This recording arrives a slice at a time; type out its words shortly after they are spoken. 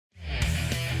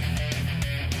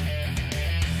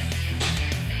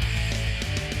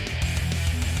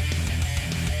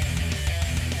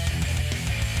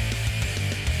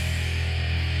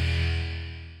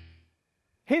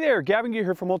there, Gavin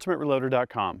here from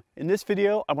UltimateReloader.com. In this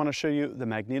video, I want to show you the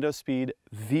MagnetoSpeed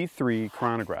V3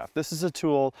 Chronograph. This is a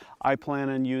tool I plan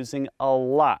on using a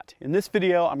lot. In this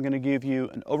video, I'm going to give you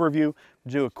an overview,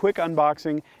 do a quick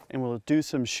unboxing, and we'll do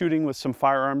some shooting with some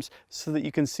firearms so that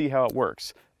you can see how it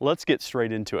works. Let's get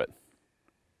straight into it.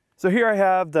 So here I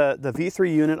have the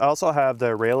V3 unit. I also have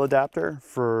the rail adapter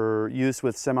for use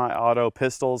with semi-auto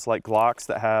pistols like Glocks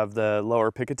that have the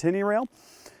lower Picatinny rail.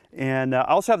 And I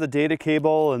also have the data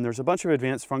cable, and there's a bunch of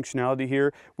advanced functionality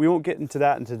here. We won't get into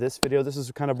that into this video. This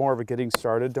is kind of more of a getting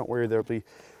started. Don't worry, there'll be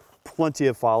plenty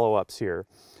of follow-ups here.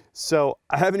 So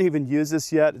I haven't even used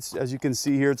this yet. As you can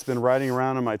see here, it's been riding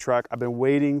around in my truck. I've been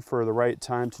waiting for the right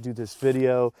time to do this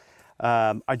video.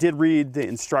 I did read the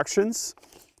instructions.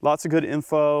 Lots of good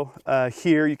info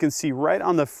here. You can see right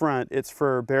on the front, it's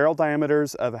for barrel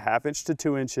diameters of 1/2 inch to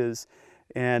 2 inches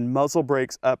and muzzle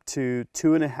brakes up to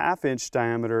 2.5 inch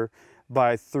diameter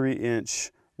by 3 inch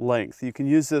length. You can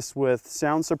use this with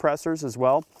sound suppressors as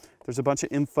well. There's a bunch of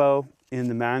info in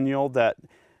the manual that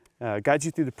guides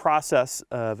you through the process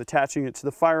of attaching it to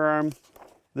the firearm,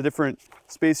 the different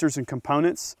spacers and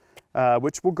components,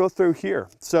 which we'll go through here.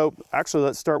 So actually,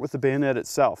 let's start with the bayonet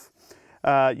itself.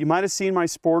 You might have seen my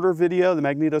Sporter video. The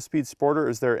MagnetoSpeed Sporter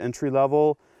is their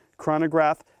entry-level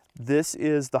chronograph. This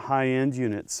is the high-end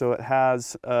unit, so it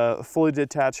has a fully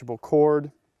detachable cord.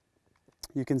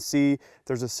 You can see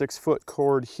there's a 6-foot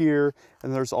cord here,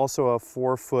 and there's also a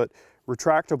 4-foot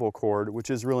retractable cord, which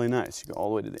is really nice. You go all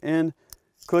the way to the end,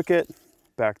 click it,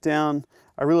 back down.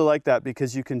 I really like that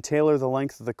because you can tailor the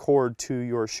length of the cord to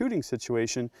your shooting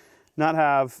situation, not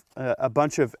have a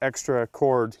bunch of extra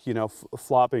cord,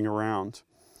 flopping around.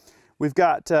 We've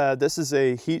got, this is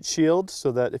a heat shield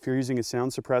so that if you're using a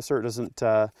sound suppressor, it doesn't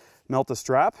melt the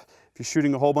strap. If you're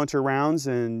shooting a whole bunch of rounds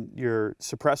and your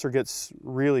suppressor gets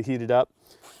really heated up.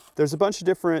 There's a bunch of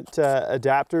different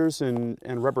adapters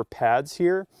and rubber pads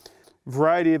here.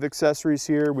 Variety of accessories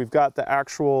here. We've got the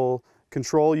actual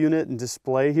control unit and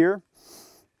display here.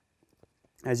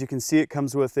 As you can see, it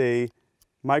comes with a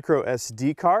micro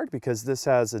SD card because this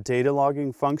has a data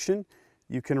logging function.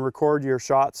 You can record your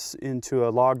shots into a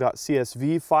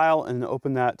log.csv file and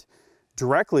open that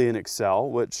directly in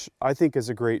Excel, which I think is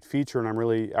a great feature, and I'm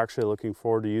really actually looking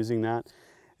forward to using that.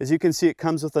 As you can see, it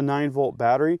comes with a 9-volt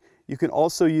battery. You can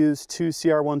also use 2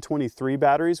 CR123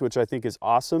 batteries, which I think is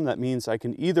awesome. That means I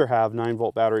can either have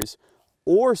 9-volt batteries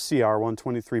or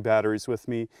CR123 batteries with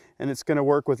me, and it's going to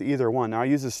work with either one. Now I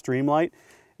use a Streamlight,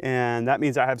 and that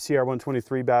means I have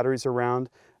CR123 batteries around.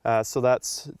 So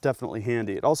that's definitely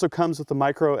handy. It also comes with a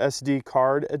micro SD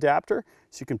card adapter,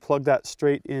 so you can plug that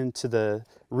straight into the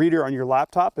reader on your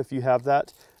laptop if you have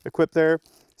that equipped there.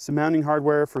 Some mounting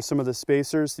hardware for some of the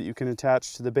spacers that you can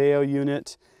attach to the BAO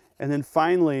unit. And then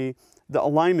finally, the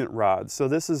alignment rod. So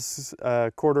this is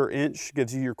a 1/4 inch,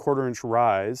 gives you your 1/4 inch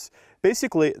rise.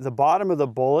 Basically, the bottom of the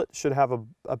bullet should have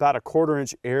about a 1/4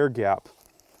 inch air gap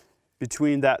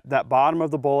between that bottom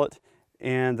of the bullet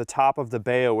and the top of the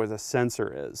BAO where the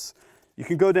sensor is. You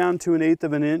can go down to 1/8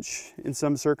 of an inch in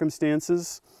some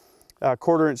circumstances.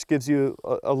 1/4 inch gives you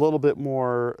a little bit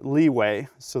more leeway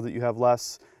so that you have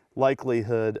less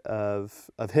likelihood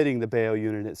of hitting the BAO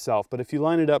unit itself. But if you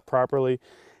line it up properly,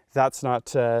 that's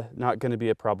not going to be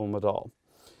a problem at all.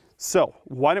 So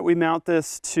why don't we mount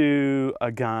this to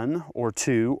a gun or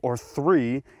 2 or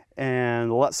 3,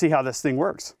 and let's see how this thing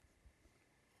works.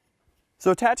 So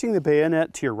attaching the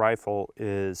bayonet to your rifle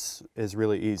is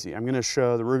really easy. I'm going to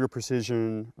show the Ruger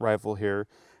Precision rifle here,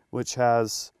 which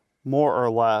has more or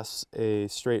less a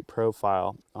straight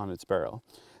profile on its barrel.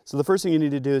 So the first thing you need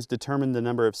to do is determine the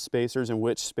number of spacers and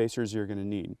which spacers you're going to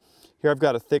need. Here I've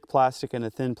got a thick plastic and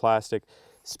a thin plastic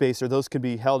spacer. Those can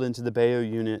be held into the BAO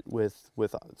unit with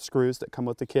screws that come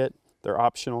with the kit. They're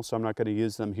optional, so I'm not going to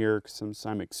use them here since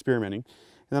I'm experimenting.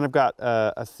 And then I've got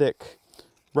a thick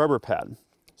rubber pad.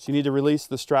 So you need to release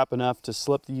the strap enough to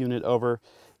slip the unit over,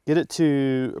 get it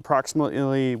to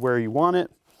approximately where you want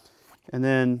it, and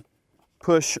then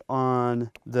push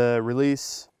on the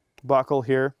release buckle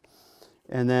here,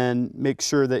 and then make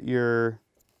sure that your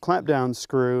clamp down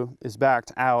screw is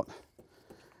backed out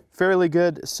fairly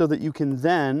good so that you can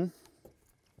then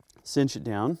cinch it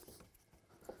down.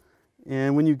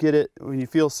 And when you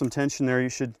feel some tension there, you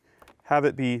should have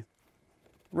it be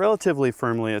relatively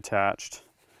firmly attached.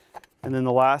 And then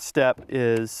the last step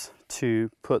is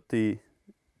to put the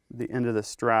end of the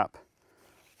strap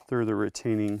through the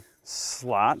retaining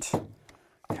slot.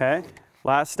 Okay,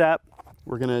 last step,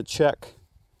 we're gonna check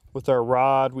with our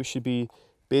rod. We should be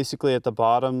basically at the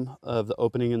bottom of the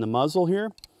opening in the muzzle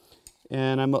here.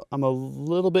 And I'm a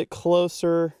little bit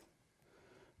closer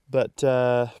but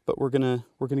we're gonna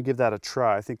give that a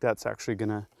try. I think that's actually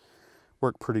gonna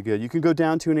work pretty good. You can go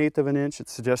down to 1/8 of an inch.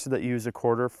 It's suggested that you use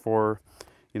 1/4 for,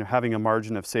 you know, having a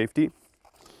margin of safety.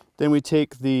 Then we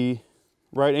take the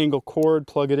right angle cord,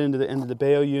 plug it into the end of the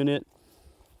BAO unit,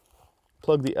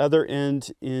 plug the other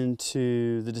end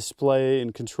into the display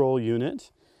and control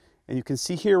unit, and you can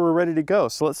see here we're ready to go.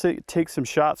 So let's take some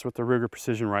shots with the Ruger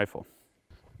Precision Rifle.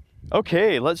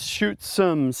 Okay, let's shoot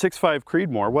some 6.5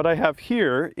 Creedmoor. What I have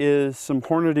here is some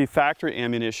Hornady factory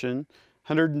ammunition,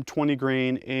 120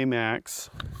 grain AMAX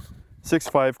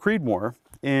 6.5 Creedmoor,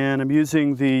 and I'm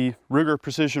using the Ruger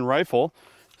Precision Rifle.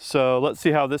 So let's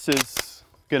see how this is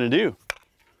gonna do.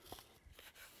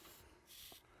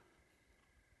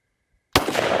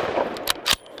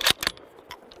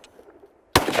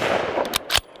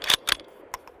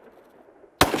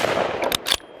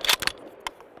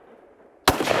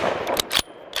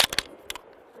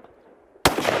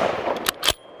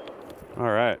 All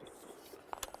right.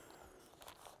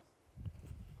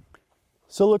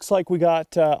 So it looks like we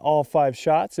got all 5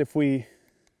 shots. If we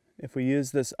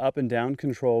use this up and down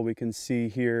control, we can see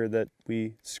here that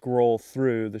we scroll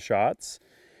through the shots.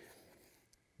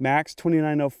 Max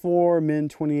 2904, min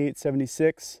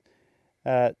 2876.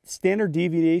 Standard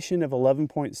deviation of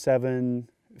 11.7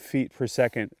 feet per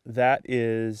second. That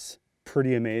is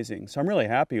pretty amazing. So I'm really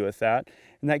happy with that.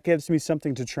 And that gives me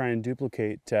something to try and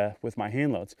duplicate with my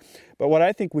hand loads. But what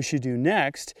I think we should do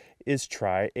next is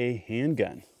try a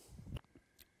handgun.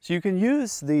 So you can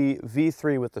use the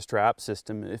V3 with the strap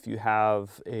system if you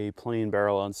have a plain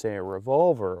barrel on, say, a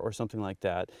revolver or something like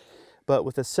that. But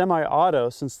with a semi-auto,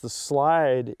 since the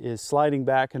slide is sliding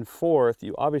back and forth,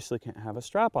 you obviously can't have a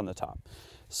strap on the top.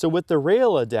 So with the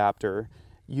rail adapter,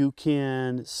 you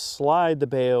can slide the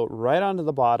BAO right onto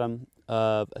the bottom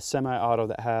of a semi-auto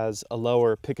that has a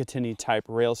lower Picatinny type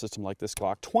rail system like this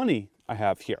Glock 20 I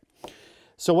have here.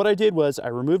 So what I did was I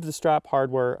removed the strap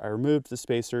hardware, I removed the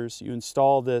spacers, you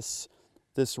install this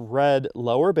red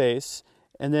lower base,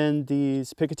 and then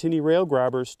these Picatinny rail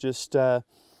grabbers just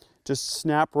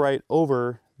snap right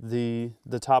over the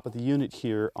top of the unit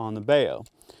here on the BAO.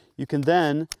 You can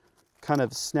then kind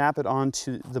of snap it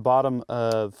onto the bottom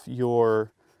of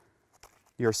your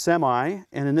semi,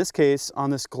 and in this case, on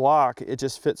this Glock, it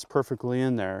just fits perfectly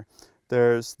in there.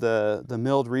 There's the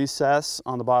milled recess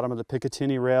on the bottom of the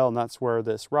Picatinny rail, and that's where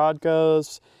this rod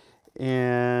goes.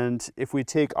 And if we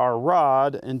take our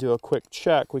rod and do a quick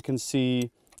check, we can see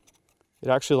it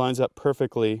actually lines up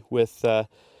perfectly with the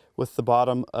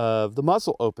bottom of the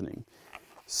muzzle opening.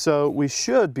 So we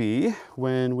should be,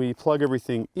 when we plug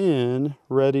everything in,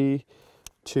 ready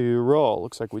to roll.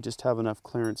 Looks like we just have enough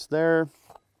clearance there.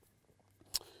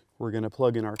 We're gonna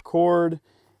plug in our cord,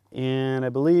 and I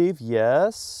believe,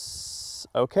 yes,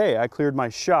 okay, I cleared my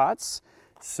shots,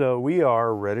 so we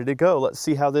are ready to go. Let's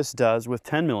see how this does with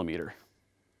 10mm.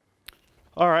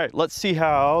 All right, let's see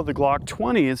how the Glock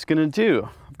 20 is gonna do.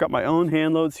 I've got my own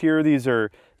hand loads here. These are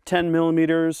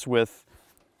 10mm with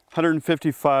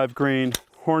 155 grain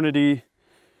Hornady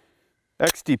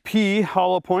XDP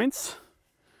hollow points.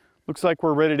 Looks like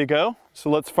we're ready to go. So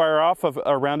let's fire off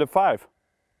a round of 5.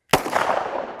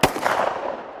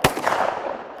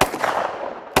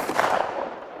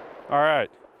 All right,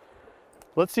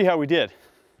 let's see how we did.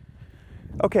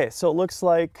 Okay, so it looks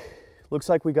like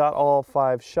we got all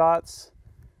 5 shots,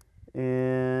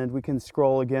 and we can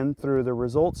scroll again through the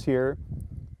results here.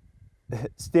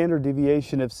 Standard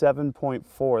deviation of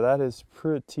 7.4. That is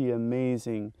pretty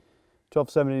amazing.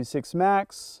 1276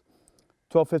 max,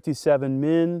 1257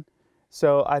 min.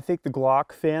 So I think the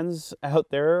Glock fans out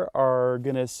there are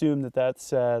going to assume that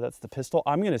that's the pistol.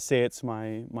 I'm going to say it's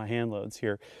my hand loads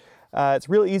here. It's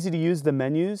really easy to use the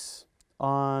menus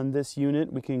on this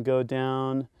unit. We can go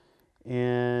down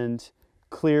and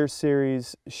clear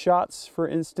series shots, for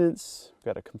instance. We've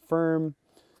got to confirm,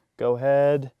 go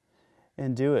ahead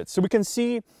and do it. So we can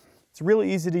see it's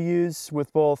really easy to use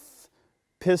with both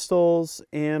pistols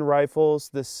and rifles.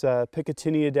 This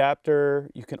Picatinny adapter,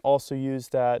 you can also use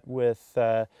that with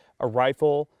a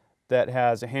rifle that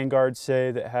has a handguard,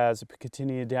 say, that has a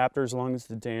Picatinny adapter, as long as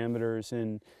the diameter is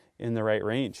in the right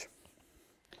range.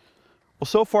 Well,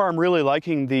 so far I'm really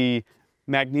liking the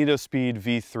MagnetoSpeed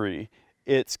V3.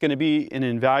 It's going to be an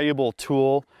invaluable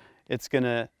tool. It's going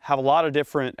to have a lot of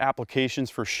different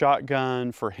applications for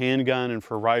shotgun, for handgun, and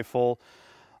for rifle.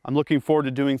 I'm looking forward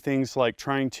to doing things like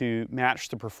trying to match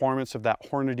the performance of that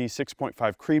Hornady 6.5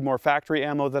 Creedmoor factory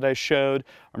ammo that I showed.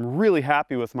 I'm really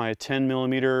happy with my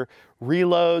 10mm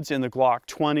reloads in the Glock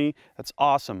 20. That's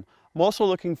awesome. I'm also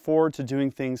looking forward to doing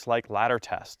things like ladder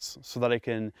tests so that I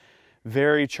can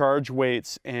vary charge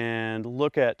weights and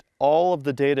look at all of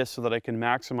the data so that I can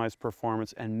maximize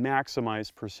performance and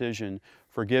maximize precision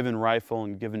for given rifle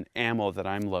and given ammo that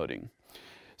I'm loading.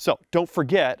 So don't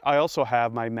forget, I also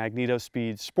have my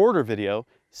MagnetoSpeed Sporter video,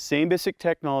 same basic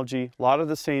technology, a lot of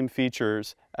the same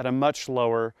features at a much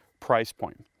lower price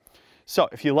point. So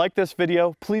if you like this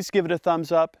video, please give it a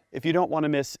thumbs up. If you don't want to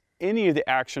miss any of the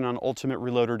action on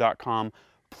UltimateReloader.com,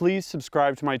 please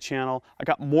subscribe to my channel. I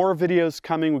got more videos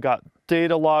coming. We've got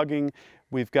data logging.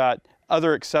 We've got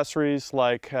other accessories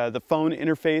like the phone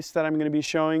interface that I'm going to be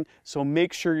showing. So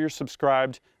make sure you're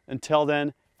subscribed. Until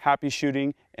then, happy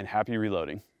shooting and happy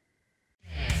reloading.